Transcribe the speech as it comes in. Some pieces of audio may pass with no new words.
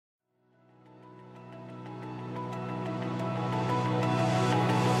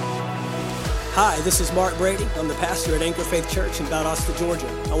Hi, this is Mark Brady. I'm the pastor at Anchor Faith Church in Valdosta, Georgia.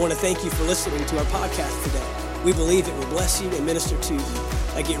 I want to thank you for listening to our podcast today. We believe it will bless you and minister to you.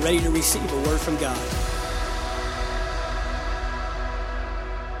 I get ready to receive a word from God.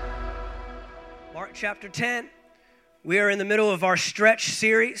 Mark chapter 10. We are in the middle of our stretch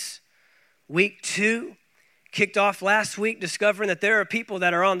series, week 2. Kicked off last week discovering that there are people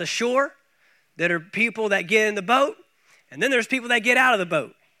that are on the shore, that are people that get in the boat, and then there's people that get out of the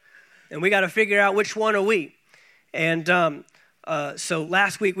boat. And we got to figure out which one are we. And so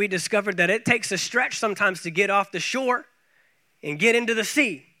last week we discovered that it takes a stretch sometimes to get off the shore and get into the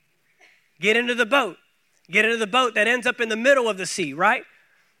sea, get into the boat that ends up in the middle of the sea, right?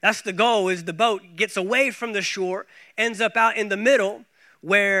 That's the goal, is the boat gets away from the shore, ends up out in the middle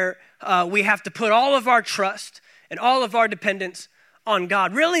where we have to put all of our trust and all of our dependence on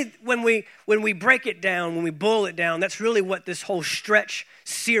God. Really, when we break it down, when we boil it down, that's really what this whole stretch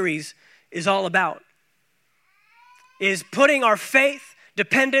series is all about, is putting our faith,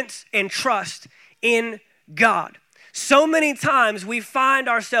 dependence, and trust in God. So many times we find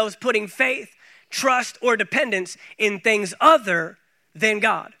ourselves putting faith, trust, or dependence in things other than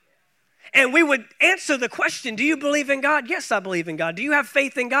God. And we would answer the question, do you believe in God? Yes, I believe in God. Do you have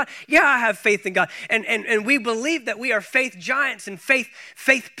faith in God? Yeah, I have faith in God. And we believe that we are faith giants and faith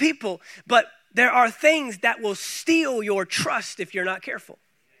people, but there are things that will steal your trust if you're not careful.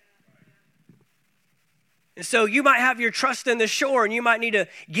 And so you might have your trust in the shore and you might need to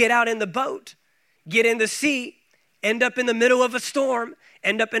get out in the boat, get in the sea, end up in the middle of a storm,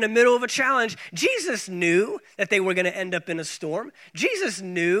 end up in the middle of a challenge. Jesus knew that they were going to end up in a storm. Jesus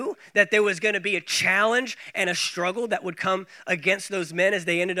knew that there was going to be a challenge and a struggle that would come against those men as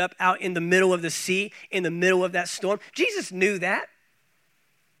they ended up out in the middle of the sea, in the middle of that storm. Jesus knew that.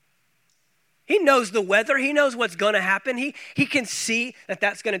 He knows the weather. He knows what's going to happen. He can see that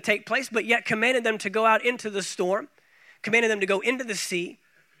that's going to take place, but yet commanded them to go out into the storm, commanded them to go into the sea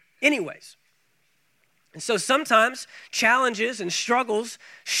anyways. And so sometimes challenges and struggles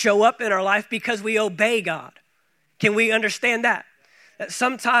show up in our life because we obey God. Can we understand that? That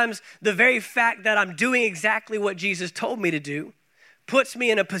sometimes the very fact that I'm doing exactly what Jesus told me to do puts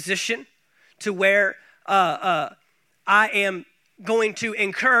me in a position to where I am going to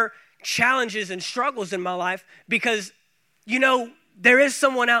incur challenges and struggles in my life because, there is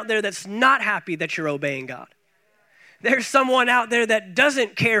someone out there that's not happy that you're obeying God. There's someone out there that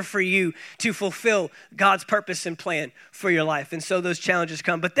doesn't care for you to fulfill God's purpose and plan for your life. And so those challenges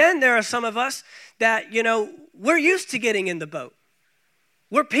come. But then there are some of us that, we're used to getting in the boat.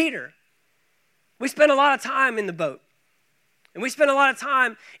 We're Peter. We spend a lot of time in the boat. And we spend a lot of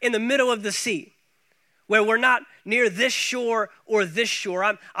time in the middle of the sea where we're not near this shore or this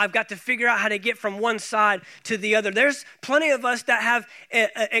shore. I've got to figure out how to get from one side to the other. There's plenty of us that have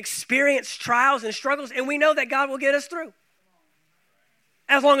experienced trials and struggles, and we know that God will get us through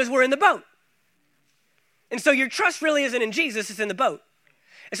as long as we're in the boat. And so your trust really isn't in Jesus, it's in the boat.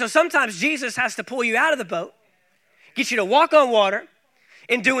 And so sometimes Jesus has to pull you out of the boat, get you to walk on water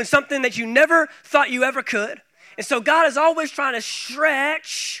in doing something that you never thought you ever could. And so God is always trying to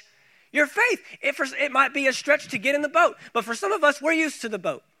stretch your faith. It might be a stretch to get in the boat, but for some of us, we're used to the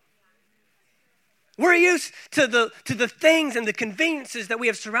boat. We're used to the things and the conveniences that we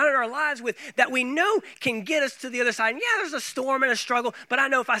have surrounded our lives with that we know can get us to the other side. And yeah, there's a storm and a struggle, but I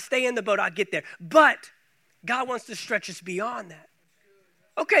know if I stay in the boat, I'll get there. But God wants to stretch us beyond that.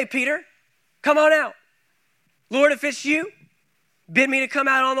 Okay, Peter, come on out. Lord, if it's you, bid me to come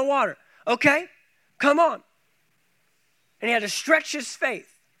out on the water. Okay, come on. And he had to stretch his faith.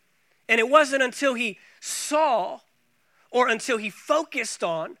 And it wasn't until he saw or until he focused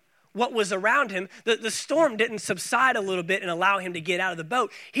on what was around him, the storm didn't subside a little bit and allow him to get out of the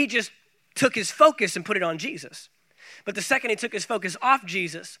boat. He just took his focus and put it on Jesus. But the second he took his focus off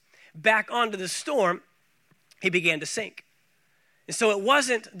Jesus, back onto the storm, he began to sink. And so it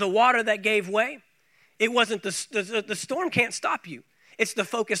wasn't the water that gave way. It wasn't the storm can't stop you. It's the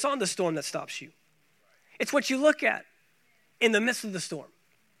focus on the storm that stops you. It's what you look at in the midst of the storm.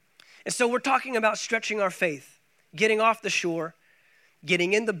 And so we're talking about stretching our faith, getting off the shore,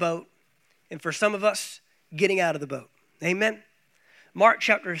 getting in the boat, and for some of us, getting out of the boat. Amen? Mark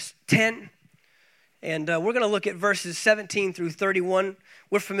chapter 10, and we're going to look at verses 17 through 31.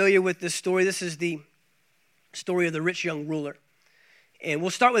 We're familiar with this story. This is the story of the rich young ruler. And we'll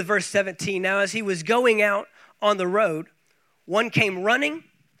start with verse 17. Now, as he was going out on the road, one came running,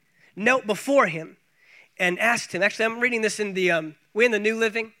 knelt before him, and asked him. Actually, I'm reading this in the, we're in the New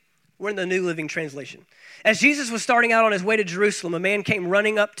Living. We're in the New Living Translation. As Jesus was starting out on his way to Jerusalem, a man came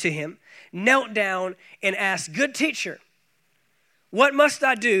running up to him, knelt down, and asked, "Good teacher, what must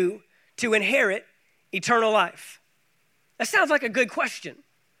I do to inherit eternal life? That sounds like a good question.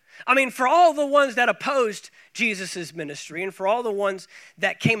 I mean, for all the ones that opposed Jesus' ministry and for all the ones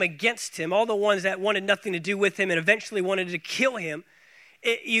that came against him, all the ones that wanted nothing to do with him and eventually wanted to kill him,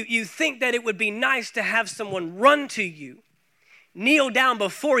 you think that it would be nice to have someone run to you, kneel down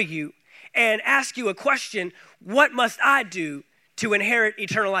before you, and ask you a question: what must I do to inherit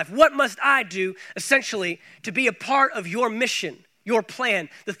eternal life? What must I do, essentially, to be a part of your mission, your plan,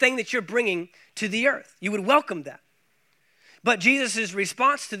 the thing that you're bringing to the earth? You would welcome that. But Jesus'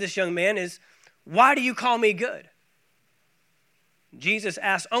 response to this young man is, why do you call me good? Jesus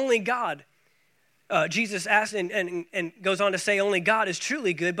asks, only God. Jesus asks and goes on to say, only God is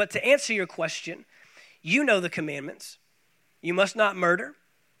truly good. But to answer your question, you know the commandments. You must not murder.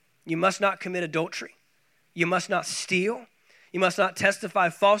 You must not commit adultery. You must not steal. You must not testify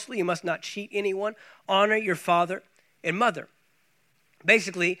falsely. You must not cheat anyone. Honor your father and mother.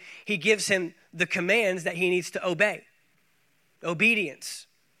 Basically, he gives him the commands that he needs to obey. Obedience.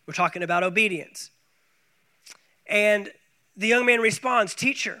 We're talking about obedience. And the young man responds,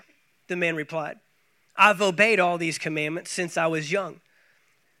 teacher, the man replied, I've obeyed all these commandments since I was young.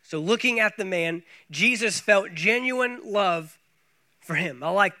 So looking at the man, Jesus felt genuine love for him. I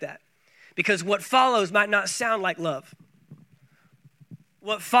like that. Because what follows might not sound like love.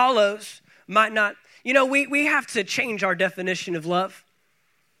 What follows might not, we have to change our definition of love,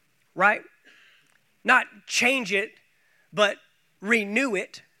 right? Not change it, but renew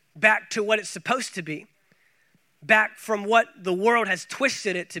it back to what it's supposed to be, back from what the world has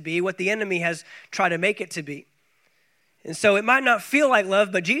twisted it to be, what the enemy has tried to make it to be. And so it might not feel like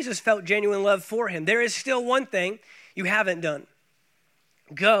love, but Jesus felt genuine love for him. There is still one thing you haven't done.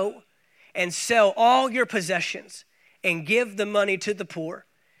 Go and sell all your possessions and give the money to the poor,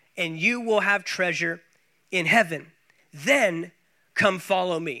 and you will have treasure in heaven. Then come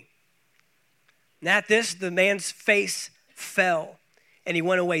follow me. And at this, the man's face fell, and he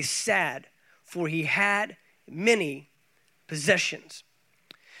went away sad, for he had many possessions.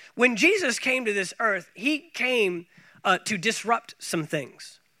 When Jesus came to this earth, he came to disrupt some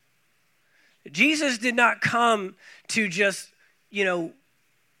things. Jesus did not come to just,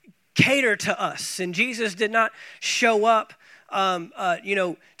 cater to us. And Jesus did not show up,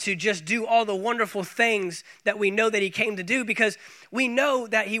 to just do all the wonderful things that we know that he came to do, because we know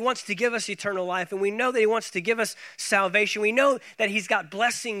that he wants to give us eternal life, and we know that he wants to give us salvation. We know that he's got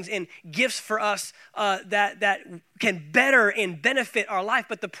blessings and gifts for us that can better and benefit our life.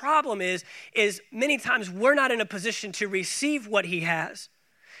 But the problem is many times we're not in a position to receive what he has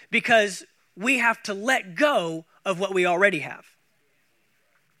because we have to let go of what we already have.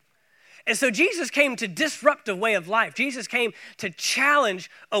 And so Jesus came to disrupt a way of life. Jesus came to challenge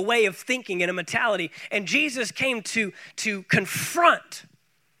a way of thinking and a mentality. And Jesus came to confront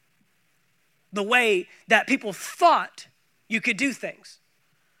the way that people thought you could do things.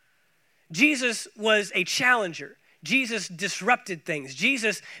 Jesus was a challenger. Jesus disrupted things.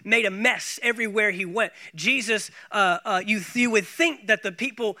 Jesus made a mess everywhere he went. Jesus, you would think that the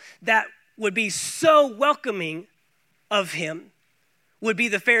people that would be so welcoming of him would be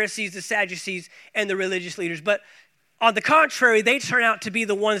the Pharisees, the Sadducees, and the religious leaders. But on the contrary, they turn out to be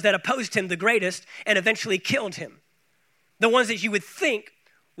the ones that opposed him the greatest and eventually killed him. The ones that you would think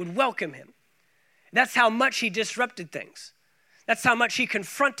would welcome him. That's how much he disrupted things. That's how much he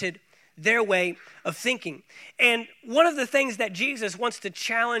confronted their way of thinking. And one of the things that Jesus wants to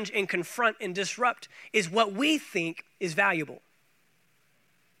challenge and confront and disrupt is what we think is valuable.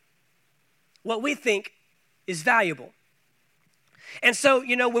 What we think is valuable. And so,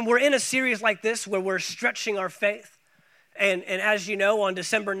 when we're in a series like this where we're stretching our faith, and as you know, on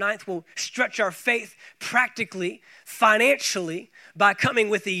December 9th, we'll stretch our faith practically, financially, by coming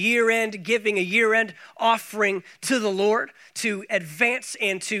with a year-end, giving a year-end offering to the Lord to advance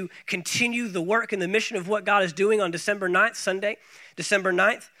and to continue the work and the mission of what God is doing on December 9th, Sunday, December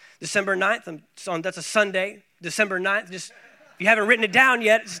 9th, that's a Sunday, December 9th. Just, if you haven't written it down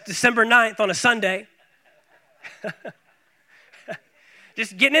yet, it's December 9th on a Sunday.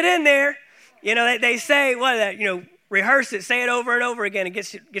 Just getting it in there. They say, rehearse it, say it over and over again. It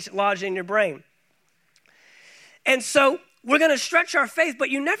gets it lodged in your brain. And so we're going to stretch our faith, but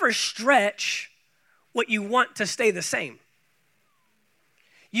you never stretch what you want to stay the same.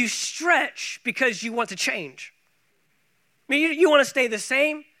 You stretch because you want to change. I mean, you want to stay the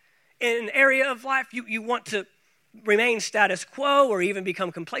same in an area of life. You want to remain status quo or even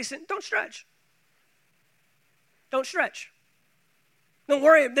become complacent. Don't stretch. Don't stretch. Don't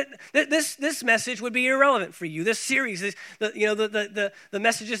worry. This message would be irrelevant for you. This series, the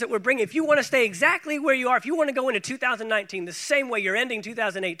messages that we're bringing. If you want to stay exactly where you are, if you want to go into 2019 the same way you're ending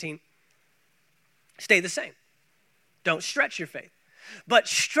 2018, stay the same. Don't stretch your faith. But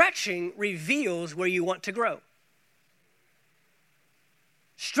stretching reveals where you want to grow.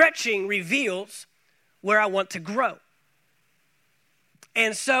 Stretching reveals where I want to grow.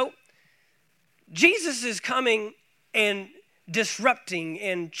 And so Jesus is coming and disrupting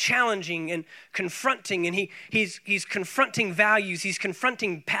and challenging and confronting, and he's confronting values, he's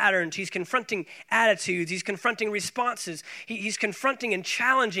confronting patterns, he's confronting attitudes, he's confronting responses, he's confronting and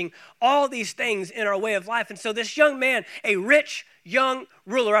challenging all these things in our way of life. And so this young man, a rich young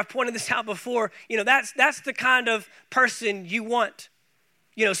ruler, I've pointed this out before, that's the kind of person you want,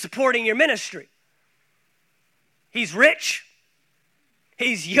 supporting your ministry. He's rich,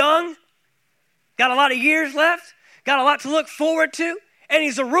 he's young, got a lot of years left, got a lot to look forward to, and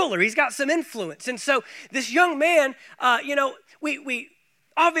he's a ruler. He's got some influence. And so this young man, we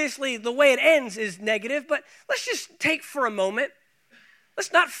obviously the way it ends is negative, but let's just take for a moment.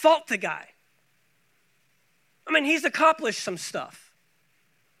 Let's not fault the guy. I mean, he's accomplished some stuff.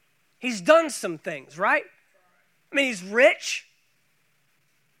 He's done some things, right? I mean, he's rich.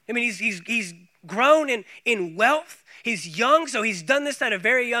 I mean, he's grown in wealth. He's young, so he's done this at a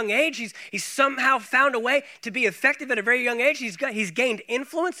very young age. He's somehow found a way to be effective at a very young age. He's gained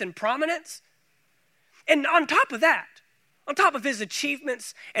influence and prominence. And on top of that, on top of his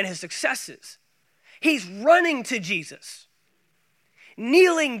achievements and his successes, he's running to Jesus,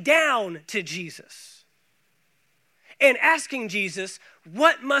 kneeling down to Jesus, and asking Jesus,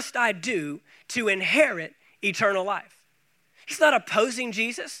 what must I do to inherit eternal life? He's not opposing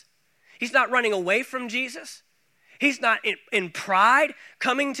Jesus. He's not running away from Jesus. He's not in pride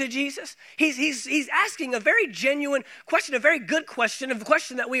coming to Jesus. He's asking a very genuine question, a very good question, a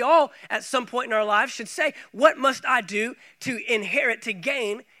question that we all at some point in our lives should say, what must I do to inherit, to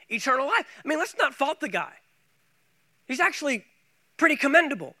gain eternal life? I mean, let's not fault the guy. He's actually pretty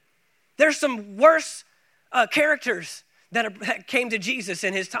commendable. There's some worse characters that came to Jesus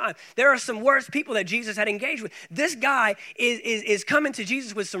in his time. There are some worse people that Jesus had engaged with. This guy is coming to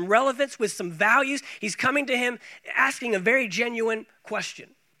Jesus with some relevance, with some values. He's coming to him asking a very genuine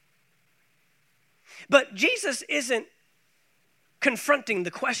question. But Jesus isn't confronting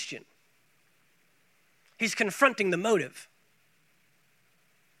the question. He's confronting the motive.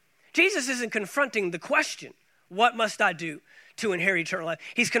 Jesus isn't confronting the question, what must I do to inherit eternal life?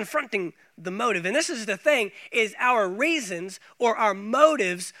 He's confronting the motive. And this is the thing, is our reasons or our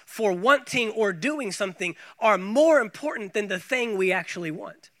motives for wanting or doing something are more important than the thing we actually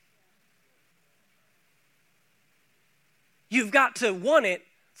want. You've got to want it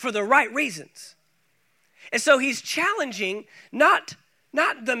for the right reasons. And so he's challenging not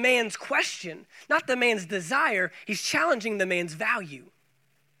the man's question, not the man's desire, he's challenging the man's value.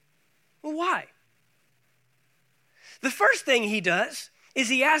 Well, why? The first thing he does is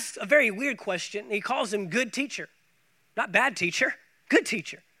he asks a very weird question. He calls him good teacher. Not bad teacher, good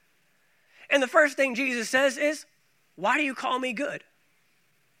teacher. And the first thing Jesus says is, why do you call me good?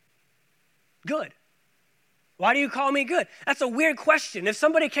 Good. Why do you call me good? That's a weird question. If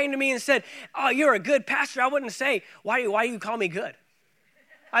somebody came to me and said, oh, you're a good pastor, I wouldn't say, why do you call me good?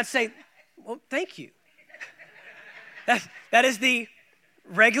 I'd say, well, thank you. That is the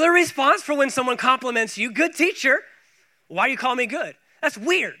regular response for when someone compliments you, good teacher. Why do you call me good? That's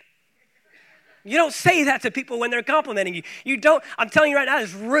weird. You don't say that to people when they're complimenting you. You don't, I'm telling you right now,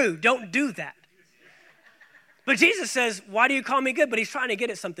 it's rude. Don't do that. But Jesus says, why do you call me good? But he's trying to get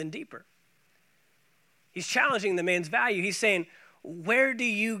at something deeper. He's challenging the man's value. He's saying, where do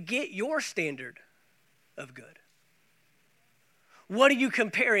you get your standard of good? What are you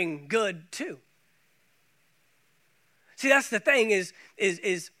comparing good to? See, that's the thing is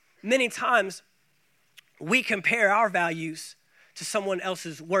many times we compare our values to someone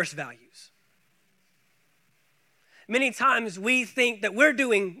else's worst values. Many times we think that we're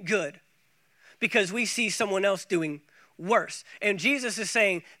doing good because we see someone else doing worse. And Jesus is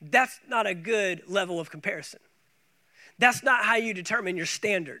saying that's not a good level of comparison. That's not how you determine your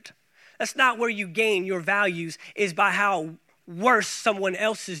standard. That's not where you gain your values, is by how worse someone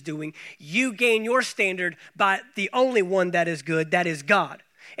else is doing. You gain your standard by the only one that is good, that is God.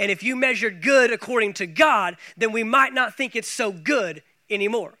 And if you measured good according to God, then we might not think it's so good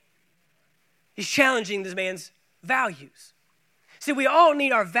anymore. He's challenging this man's values. See, we all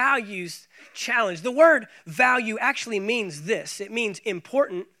need our values challenged. The word value actually means this. It means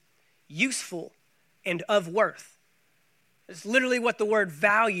important, useful, and of worth. It's literally what the word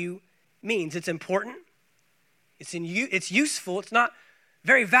value means. It's important. It's useful. It's not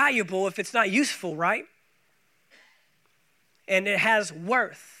very valuable if it's not useful, right? And it has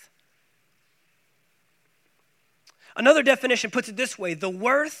worth. Another definition puts it this way: the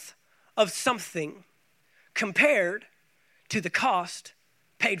worth of something compared to the cost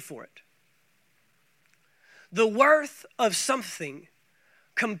paid for it. The worth of something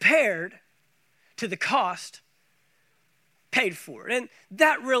compared to the cost paid for it. And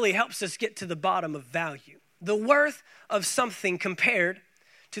that really helps us get to the bottom of value. The worth of something compared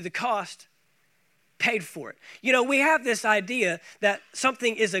to the cost paid for it. You know, we have this idea that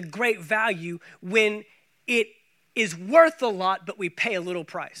something is a great value when it is worth a lot, but we pay a little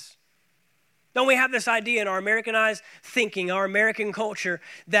price. Don't we have this idea in our Americanized thinking, our American culture,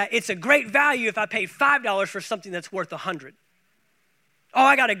 that it's a great value if I pay $5 for something that's worth $100? Oh,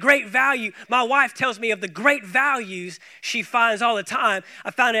 I got a great value. My wife tells me of the great values she finds all the time.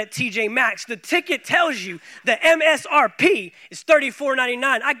 I found it at TJ Maxx. The ticket tells you the MSRP is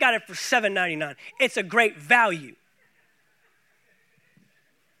 $34.99. I got it for $7.99. It's a great value.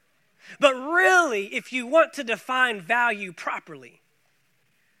 But really, if you want to define value properly,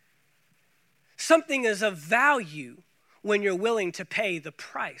 something is of value when you're willing to pay the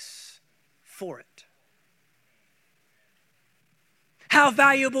price for it. How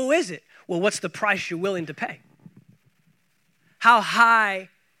valuable is it? Well, what's the price you're willing to pay? How high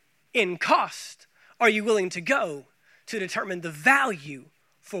in cost are you willing to go to determine the value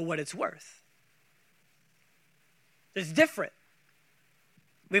for what it's worth? It's different.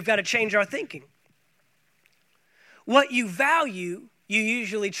 We've got to change our thinking. What you value, you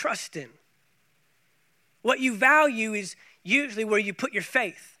usually trust in. What you value is usually where you put your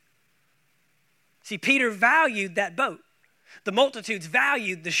faith. See, Peter valued that boat. The multitudes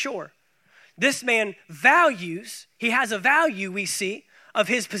valued the shore. This man values, he has a value, we see, of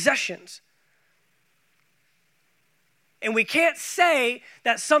his possessions. And we can't say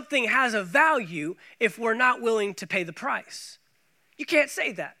that something has a value if we're not willing to pay the price. You can't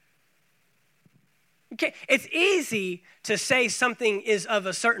say that. It's easy to say something is of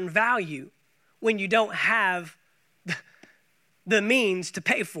a certain value when you don't have the means to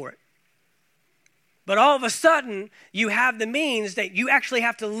pay for it. But all of a sudden, you have the means that you actually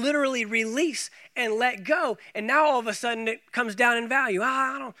have to literally release and let go. And now all of a sudden, it comes down in value.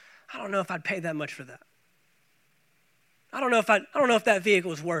 I don't know if I'd pay that much for that. I don't know if that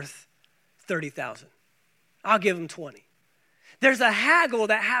vehicle is worth $30,000. I'll give them 20. There's a haggle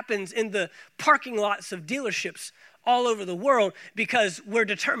that happens in the parking lots of dealerships all over the world because we're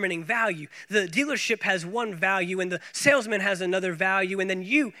determining value. The dealership has one value and the salesman has another value and then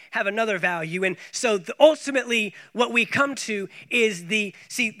you have another value. And so ultimately what we come to is they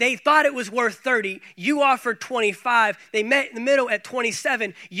thought it was worth 30. You offered 25. They met in the middle at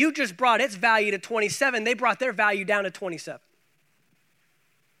 27. You just brought its value to 27. They brought their value down to 27.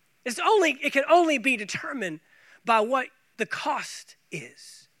 It can only be determined by what the cost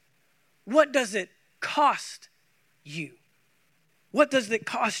is. What does it cost you? What does it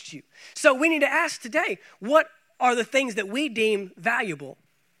cost you? So we need to ask today, what are the things that we deem valuable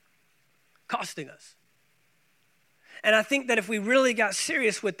costing us? And I think that if we really got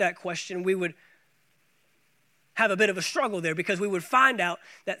serious with that question, we would have a bit of a struggle there because we would find out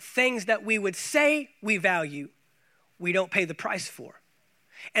that things that we would say we value, we don't pay the price for.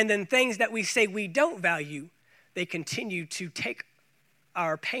 And then things that we say we don't value, they continue to take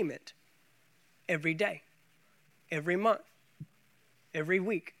our payment every day, every month, every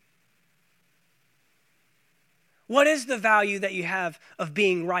week. What is the value that you have of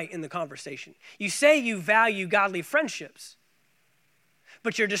being right in the conversation? You say you value godly friendships,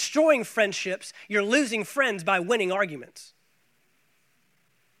 but you're destroying friendships. You're losing friends by winning arguments.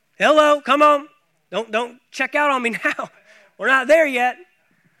 Hello, come on. Don't check out on me now. We're not there yet.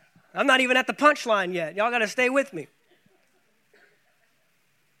 I'm not even at the punchline yet. Y'all got to stay with me.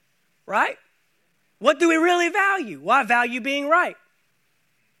 Right? What do we really value? Well, I value being right.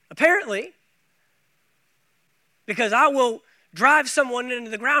 Apparently, because I will drive someone into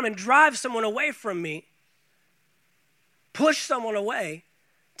the ground and drive someone away from me, push someone away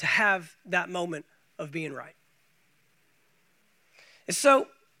to have that moment of being right. And so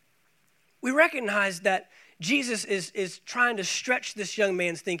we recognize that Jesus is trying to stretch this young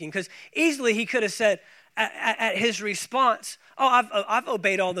man's thinking because easily he could have said at his response, I've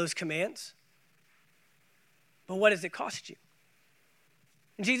obeyed all those commands. But what does it cost you?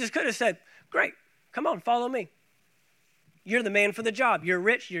 And Jesus could have said, great, come on, follow me. You're the man for the job. You're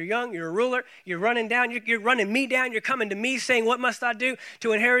rich, you're young, you're a ruler, you're running down, you're running me down, you're coming to me saying, what must I do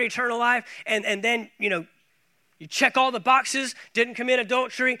to inherit eternal life? And then, you check all the boxes, didn't commit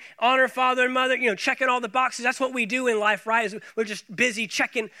adultery, honor father and mother, checking all the boxes. That's what we do in life, right? Is we're just busy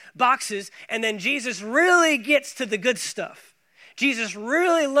checking boxes. And then Jesus really gets to the good stuff. Jesus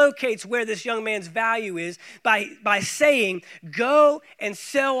really locates where this young man's value is by saying, go and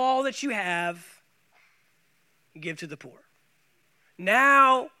sell all that you have give to the poor.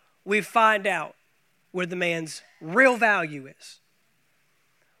 Now we find out where the man's real value is.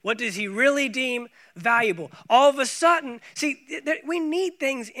 What does he really deem valuable? All of a sudden, see, we need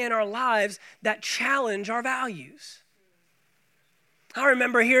things in our lives that challenge our values. I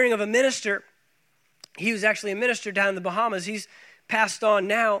remember hearing of a minister. He was actually a minister down in the Bahamas. He's passed on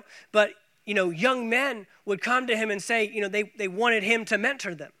now, but young men would come to him and say, they wanted him to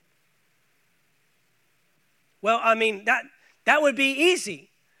mentor them. Well, I mean, that would be easy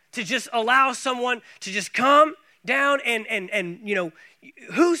to just allow someone to just come down and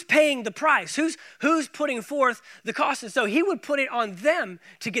who's paying the price? Who's putting forth the cost? And so he would put it on them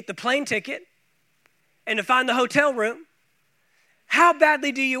to get the plane ticket and to find the hotel room. How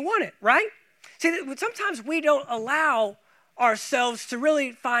badly do you want it, right? See, sometimes we don't allow ourselves to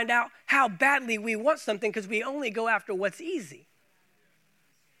really find out how badly we want something because we only go after what's easy.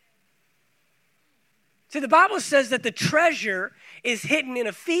 See, the Bible says that the treasure is hidden in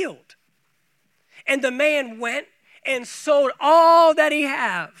a field. And the man went and sold all that he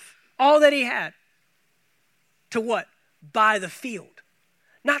had. To what? Buy the field,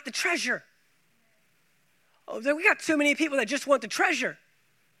 not the treasure. Oh, we got too many people that just want the treasure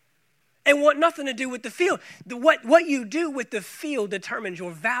and want nothing to do with the field. What you do with the field determines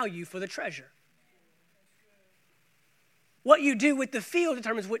your value for the treasure. What you do with the field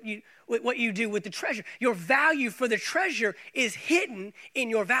determines what you do with the treasure. Your value for the treasure is hidden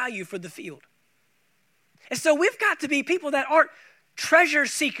in your value for the field. And so we've got to be people that aren't treasure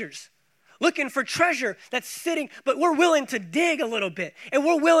seekers, looking for treasure that's sitting, but we're willing to dig a little bit, and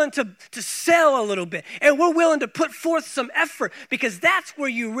we're willing to sell a little bit, and we're willing to put forth some effort, because that's where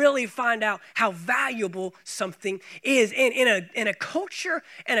you really find out how valuable something is. In a culture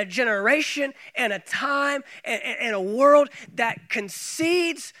and a generation and a time and a world that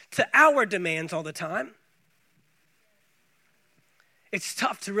concedes to our demands all the time, it's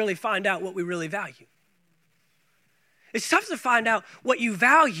tough to really find out what we really value. It's tough to find out what you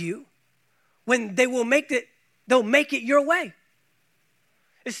value when they'll make it your way.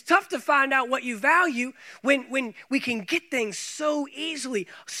 It's tough to find out what you value when we can get things so easily,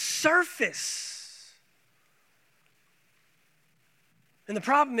 surface. And the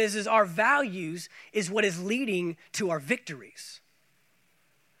problem is our values is what is leading to our victories.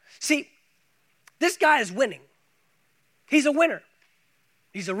 See, this guy is winning. He's a winner.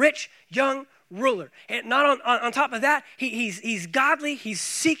 He's a rich, young ruler. And not on top of that, he's godly. He's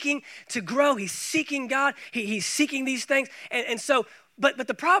seeking to grow. He's seeking God. He's seeking these things. And so, but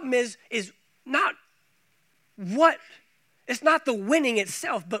the problem is not it's not the winning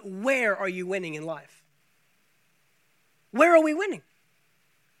itself, but where are you winning in life? Where are we winning?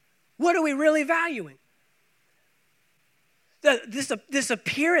 What are we really valuing? This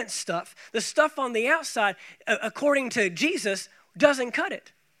appearance stuff, the stuff on the outside, according to Jesus, doesn't cut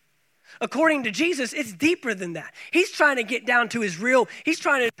it. According to Jesus, it's deeper than that. He's trying to get down to his real, he's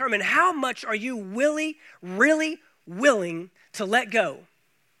trying to determine how much are you really willing to let go?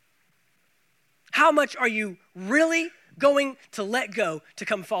 How much are you really going to let go to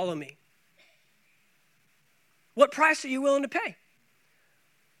come follow me? What price are you willing to pay?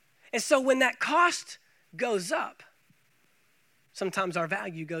 And so when that cost goes up, sometimes our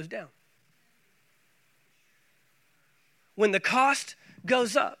value goes down. When the cost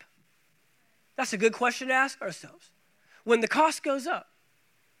goes up, that's a good question to ask ourselves. When the cost goes up,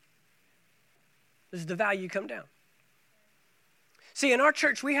 does the value come down? See, in our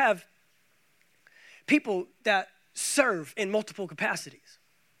church, we have people that serve in multiple capacities.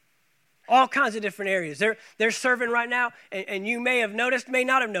 All kinds of different areas. They're serving right now, and you may have noticed, may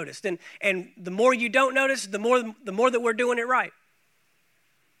not have noticed. And the more you don't notice, the more that we're doing it right.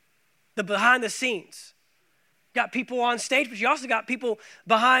 The behind the scenes. Got people on stage, but you also got people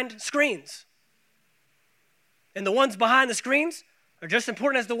behind screens. And the ones behind the screens are just as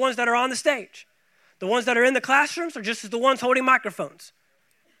important as the ones that are on the stage. The ones that are in the classrooms are just as the ones holding microphones.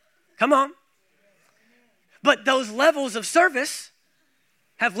 Come on. But those levels of service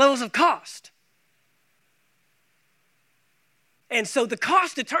have levels of cost. And so the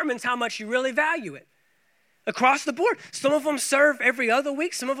cost determines how much you really value it. Across the board. Some of them serve every other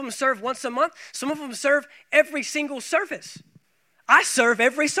week. Some of them serve once a month. Some of them serve every single service. I serve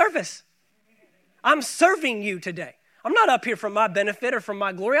every service. I'm serving you today. I'm not up here for my benefit or for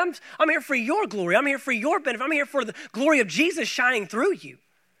my glory. I'm here for your glory. I'm here for your benefit. I'm here for the glory of Jesus shining through you.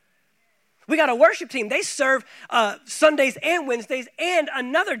 We got a worship team. They serve Sundays and Wednesdays and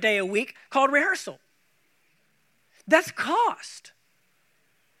another day a week called rehearsal. That's cost.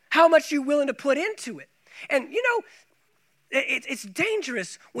 How much you willing to put into it? And It's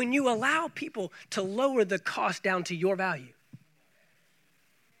dangerous when you allow people to lower the cost down to your value.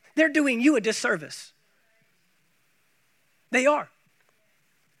 They're doing you a disservice. They are.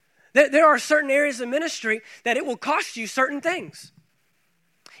 There are certain areas of ministry that it will cost you certain things.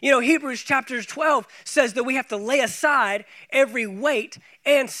 You know, Hebrews chapter 12 says that we have to lay aside every weight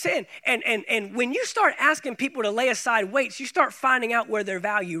and sin. And when you start asking people to lay aside weights, you start finding out where their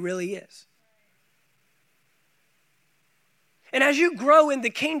value really is. And as you grow in the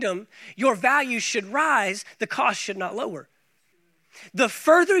kingdom, your value should rise, the cost should not lower. The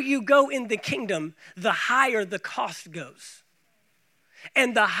further you go in the kingdom, the higher the cost goes.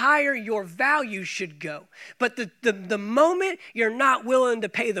 And the higher your value should go. But the moment you're not willing to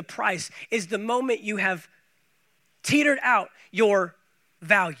pay the price is the moment you have teetered out your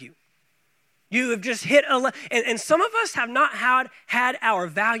value. You have just hit and some of us have not had our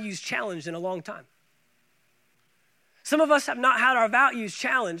values challenged in a long time. Some of us have not had our values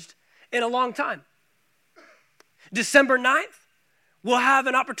challenged in a long time. December 9th, we'll have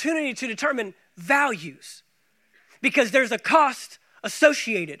an opportunity to determine values because there's a cost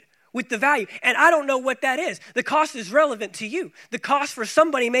associated with the value. And I don't know what that is. The cost is relevant to you. The cost for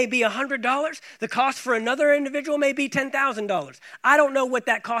somebody may be $100. The cost for another individual may be $10,000. I don't know what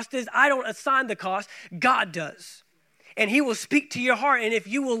that cost is. I don't assign the cost. God does. And he will speak to your heart. And if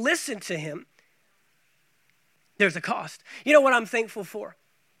you will listen to him, there's a cost. You know what I'm thankful for?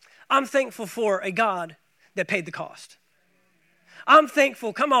 I'm thankful for a God that paid the cost. I'm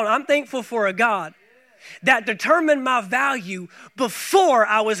thankful for a God that determined my value before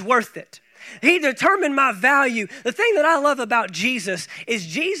I was worth it. He determined my value. The thing that I love about Jesus is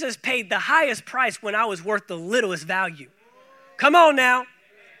Jesus paid the highest price when I was worth the littlest value. Come on now.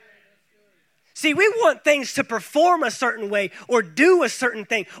 See, we want things to perform a certain way or do a certain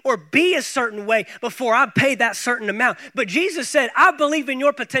thing or be a certain way before I pay that certain amount. But Jesus said, I believe in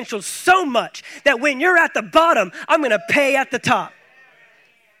your potential so much that when you're at the bottom, I'm going to pay at the top.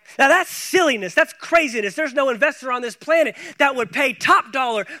 Now that's silliness, that's craziness. There's no investor on this planet that would pay top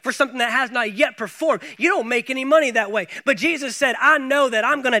dollar for something that has not yet performed. You don't make any money that way. But Jesus said, I know that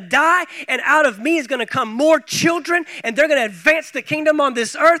I'm going to die and out of me is going to come more children and they're going to advance the kingdom on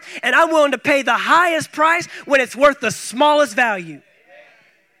this earth and I'm willing to pay the highest price when it's worth the smallest value.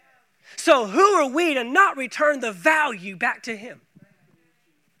 So who are we to not return the value back to him?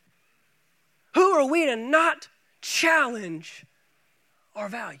 Who are we to not challenge our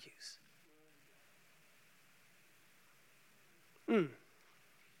values?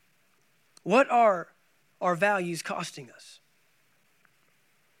 What are our values costing us?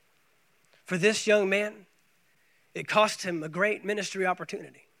 For this young man, it cost him a great ministry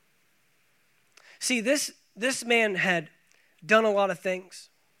opportunity. See, this man had done a lot of things.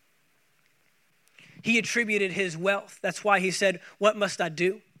 He attributed his wealth. That's why he said, what must I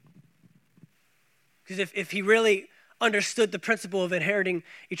do? Because if he really understood the principle of inheriting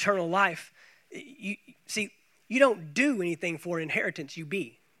eternal life, you don't do anything for inheritance, you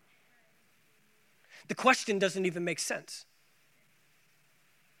be. The question doesn't even make sense.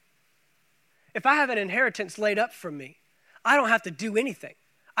 If I have an inheritance laid up for me, I don't have to do anything.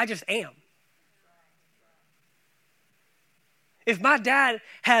 I just am. If my dad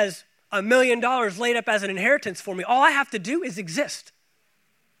has $1 million laid up as an inheritance for me, all I have to do is exist.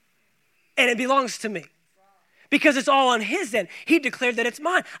 And it belongs to me. Because it's all on his end. He declared that it's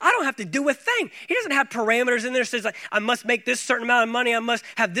mine. I don't have to do a thing. He doesn't have parameters in there that says, like, I must make this certain amount of money. I must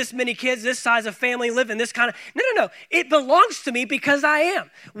have this many kids, this size of family, live in this kind of. No. It belongs to me because I am.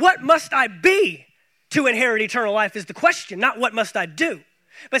 What must I be to inherit eternal life is the question, not what must I do.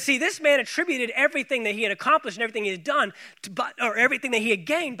 But see, this man attributed everything that he had accomplished and everything he had done, or everything that he had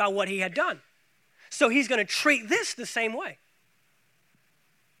gained by what he had done. So he's going to treat this the same way.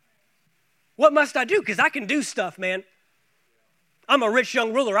 What must I do? Because I can do stuff, man. I'm a rich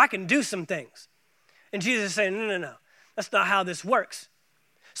young ruler. I can do some things. And Jesus is saying, no. That's not how this works.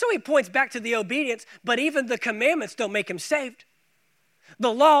 So he points back to the obedience, but even the commandments don't make him saved.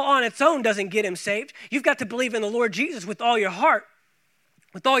 The law on its own doesn't get him saved. You've got to believe in the Lord Jesus with all your heart,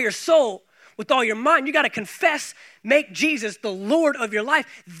 with all your soul, with all your mind. You got to confess, make Jesus the Lord of your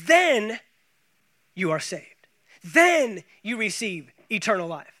life. Then you are saved. Then you receive eternal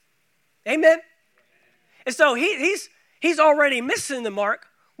life. Amen? And so he's already missing the mark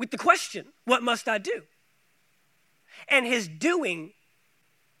with the question, what must I do? And his doing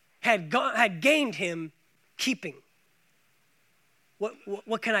had gained him keeping.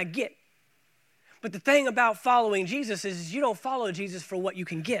 What can I get? But the thing about following Jesus is you don't follow Jesus for what you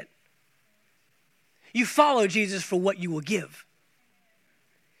can get. You follow Jesus for what you will give.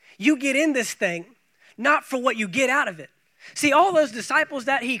 You get in this thing not for what you get out of it. See, all those disciples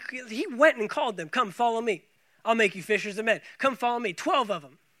that he went and called them, come follow me. I'll make you fishers of men. Come follow me. 12 of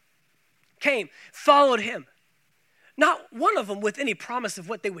them came, followed him. Not one of them with any promise of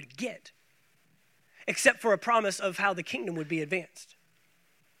what they would get, except for a promise of how the kingdom would be advanced,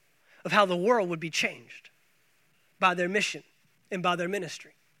 of how the world would be changed by their mission and by their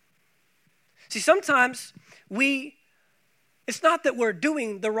ministry. See, sometimes it's not that we're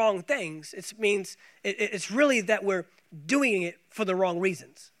doing the wrong things. It's really that we're doing it for the wrong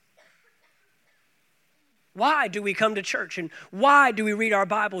reasons. Why do we come to church, and why do we read our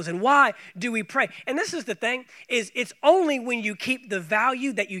Bibles, and why do we pray? And this is the thing, is it's only when you keep the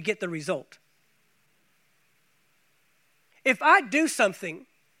value that you get the result. If I do something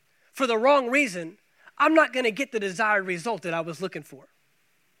for the wrong reason, I'm not going to get the desired result that I was looking for.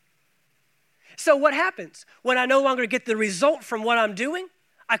 So what happens? When I no longer get the result from what I'm doing,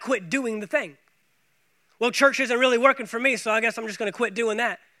 I quit doing the thing. Well, church isn't really working for me, so I guess I'm just going to quit doing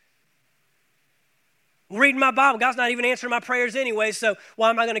that. Reading my Bible, God's not even answering my prayers anyway, so why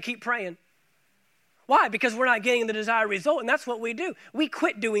am I going to keep praying? Why? Because we're not getting the desired result, and that's what we do. We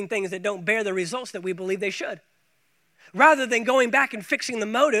quit doing things that don't bear the results that we believe they should. Rather than going back and fixing the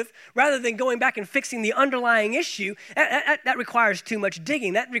motive, rather than going back and fixing the underlying issue, that requires too much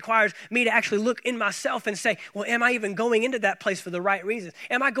digging. That requires me to actually look in myself and say, well, am I even going into that place for the right reasons?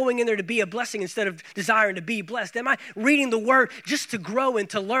 Am I going in there to be a blessing instead of desiring to be blessed? Am I reading the word just to grow and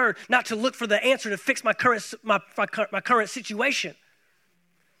to learn, not to look for the answer to fix my current situation?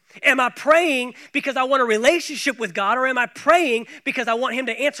 Am I praying because I want a relationship with God, or am I praying because I want him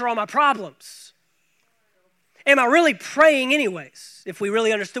to answer all my problems? Am I really praying anyways? If we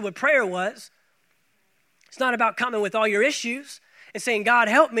really understood what prayer was, it's not about coming with all your issues and saying, God,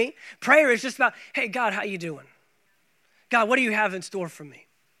 help me. Prayer is just about, hey, God, how you doing? God, what do you have in store for me?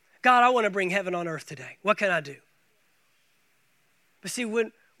 God, I want to bring heaven on earth today. What can I do? But see,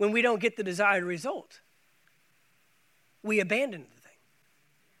 when we don't get the desired result, we abandon the thing.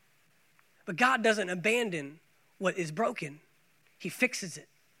 But God doesn't abandon what is broken. He fixes it.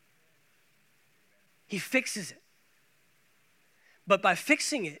 He fixes it. But by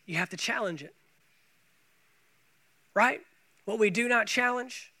fixing it, you have to challenge it. Right? What we do not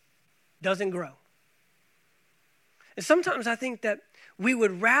challenge doesn't grow. And sometimes I think that we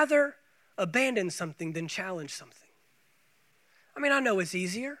would rather abandon something than challenge something. I mean, I know it's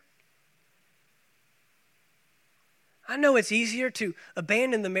easier. I know it's easier to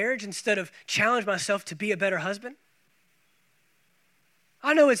abandon the marriage instead of challenge myself to be a better husband.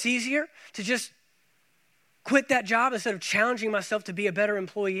 I know it's easier to just quit that job instead of challenging myself to be a better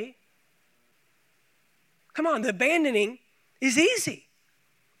employee. Come on, the abandoning is easy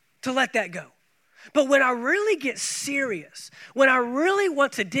to let that go. But when I really get serious, when I really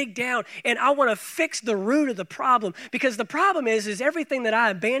want to dig down and I want to fix the root of the problem, because the problem is everything that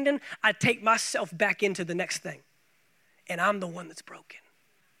I abandon, I take myself back into the next thing. And I'm the one that's broken.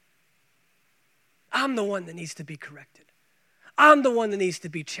 I'm the one that needs to be corrected. I'm the one that needs to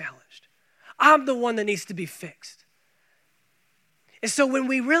be challenged. I'm the one that needs to be fixed. And so when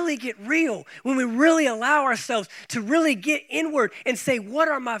we really get real, when we really allow ourselves to really get inward and say, what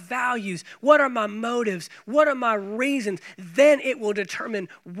are my values? What are my motives? What are my reasons? Then it will determine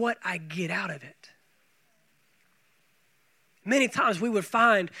what I get out of it. Many times we would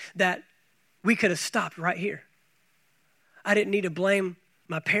find that we could have stopped right here. I didn't need to blame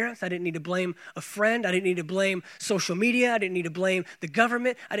my parents. I didn't need to blame a friend. I didn't need to blame social media. I didn't need to blame the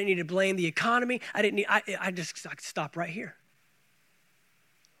government. I didn't need to blame the economy. I could stop right here.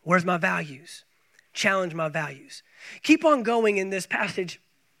 Where's my values? Challenge my values. Keep on going in this passage.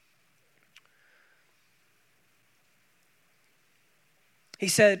 He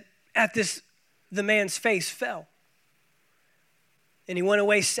said, at this, the man's face fell, and he went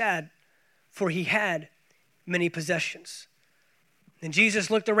away sad, for he had many possessions. Then Jesus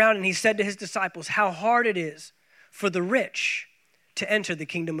looked around and he said to his disciples, how hard it is for the rich to enter the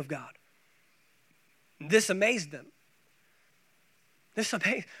kingdom of God. This amazed them.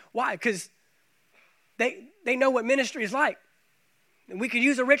 Why? Because they know what ministry is like. And we could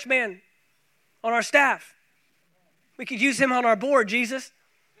use a rich man on our staff. We could use him on our board, Jesus.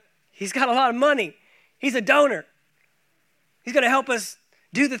 He's got a lot of money. He's a donor. He's going to help us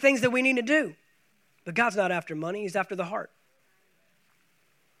do the things that we need to do. But God's not after money. He's after the heart.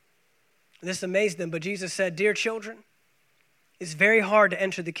 This amazed them, but Jesus said, dear children, it's very hard to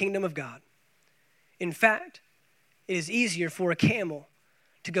enter the kingdom of God. In fact, it is easier for a camel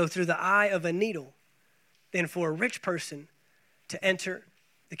to go through the eye of a needle than for a rich person to enter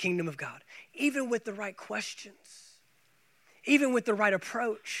the kingdom of God. Even with the right questions, even with the right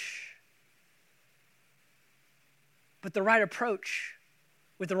approach, But the right approach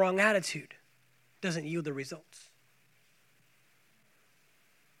with the wrong attitude doesn't yield the results.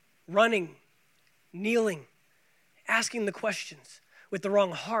 Running, kneeling, asking the questions with the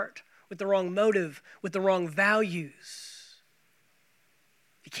wrong heart, with the wrong motive, with the wrong values,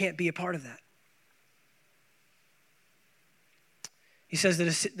 you can't be a part of that. He says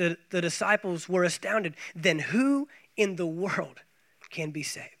that the disciples were astounded. Then who in the world can be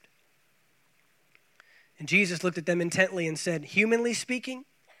saved? And Jesus looked at them intently and said, humanly speaking,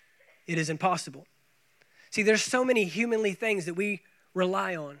 it is impossible. See, there's so many humanly things that we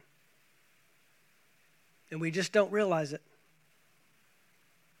rely on, and we just don't realize it.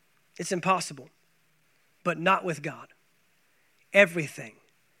 It's impossible, but not with God. Everything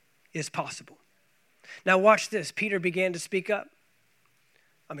is possible. Now watch this. Peter began to speak up.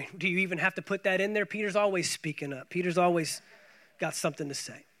 I mean, do you even have to put that in there? Peter's always speaking up. Peter's always got something to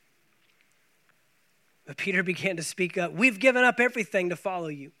say. But Peter began to speak up. We've given up everything to follow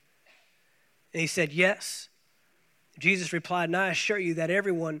you. And he said, yes. Jesus replied, and I assure you that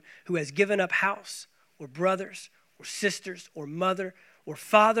everyone who has given up house or brothers or sisters or mother or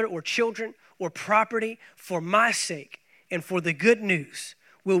father or children or property for my sake and for the good news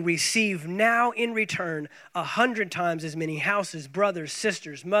will receive now in return 100 times as many houses, brothers,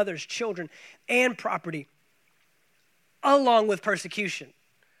 sisters, mothers, children, and property, along with persecution.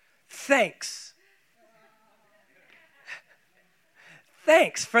 Thanks.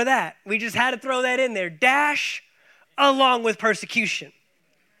 Thanks for that. We just had to throw that in there. Dash, along with persecution.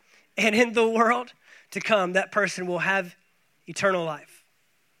 And in the world to come, that person will have eternal life.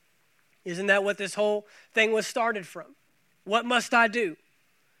 Isn't that what this whole thing was started from? What must I do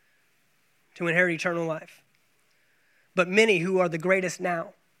to inherit eternal life? But many who are the greatest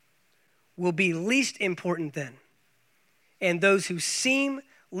now will be least important then. And those who seem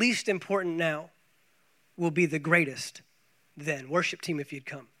least important now will be the greatest then. Worship team, if you'd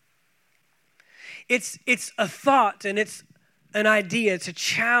come. It's a thought and it's an idea to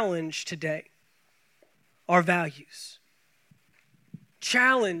challenge today our values.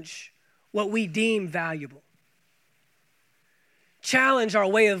 Challenge what we deem valuable. Challenge our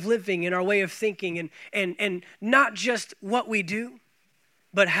way of living and our way of thinking and not just what we do,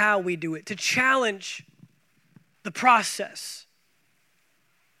 but how we do it. To challenge the process.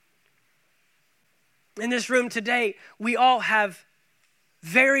 In this room today, we all have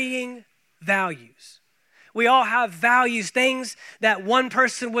varying values. We all have values, things that one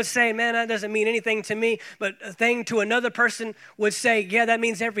person would say, man, that doesn't mean anything to me, but a thing to another person would say, yeah, that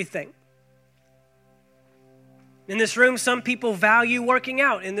means everything. In this room, some people value working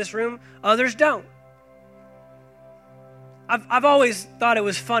out. In this room, others don't. I've always thought it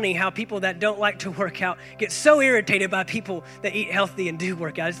was funny how people that don't like to work out get so irritated by people that eat healthy and do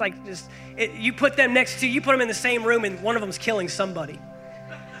work out. It's like you put them you put them in the same room and one of them's killing somebody.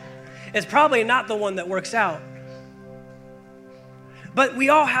 It's probably not the one that works out. But we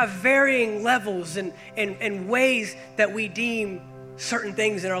all have varying levels and ways that we deem certain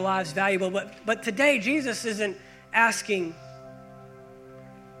things in our lives valuable. But today, Jesus isn't asking,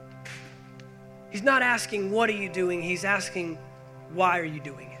 he's not asking, what are you doing? He's asking, why are you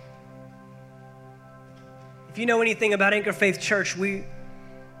doing it? If you know anything about Anchor Faith Church, we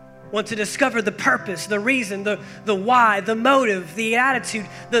want to discover the purpose, the reason, the why, the motive, the attitude,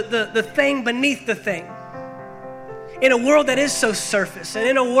 the thing beneath the thing. In a world that is so surface and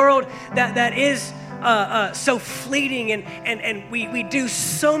in a world that is so fleeting and we do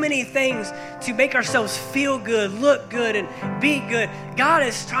so many things to make ourselves feel good, look good, and be good, God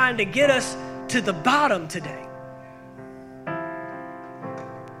is trying to get us to the bottom today.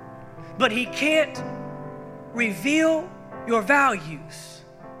 But he can't reveal your values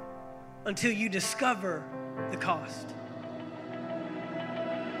until you discover the cost.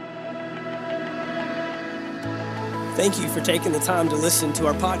 Thank you for taking the time to listen to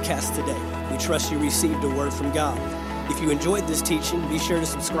our podcast today. We trust you received a word from God. If you enjoyed this teaching, be sure to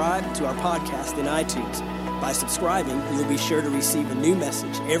subscribe to our podcast in iTunes. By subscribing, you'll be sure to receive a new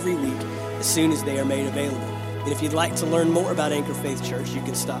message every week as soon as they are made available. And if you'd like to learn more about Anchor Faith Church, you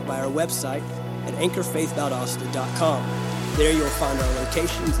can stop by our website at anchorfaithvaldosta.com. There you'll find our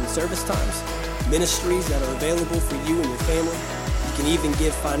locations and service times, ministries that are available for you and your family. You can even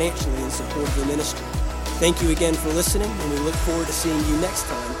give financially in support of the ministry. Thank you again for listening, and we look forward to seeing you next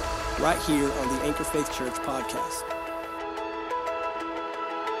time right here on the Anchor Faith Church podcast.